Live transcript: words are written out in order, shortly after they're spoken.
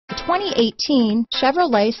2018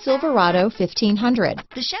 Chevrolet Silverado 1500.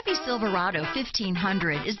 The Chevy Silverado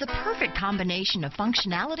 1500 is the perfect combination of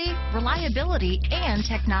functionality, reliability, and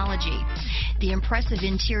technology. The impressive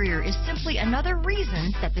interior is simply another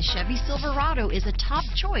reason that the Chevy Silverado is a top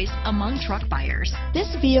choice among truck buyers.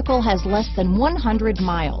 This vehicle has less than 100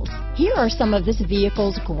 miles. Here are some of this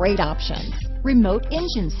vehicle's great options: remote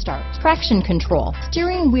engine start, traction control,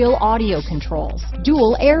 steering wheel audio controls,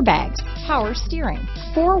 dual airbags, power steering,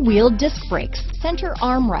 four-wheel disc brakes, center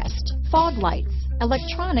armrest, fog lights,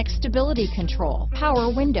 electronic stability control,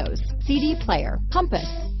 power windows, CD player, compass,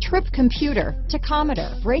 trip computer,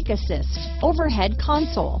 tachometer, brake assist, overhead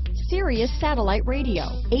console, Sirius satellite radio,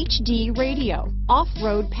 HD radio,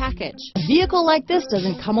 off-road package. A vehicle like this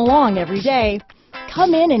doesn't come along every day.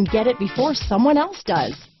 Come in and get it before someone else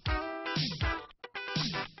does.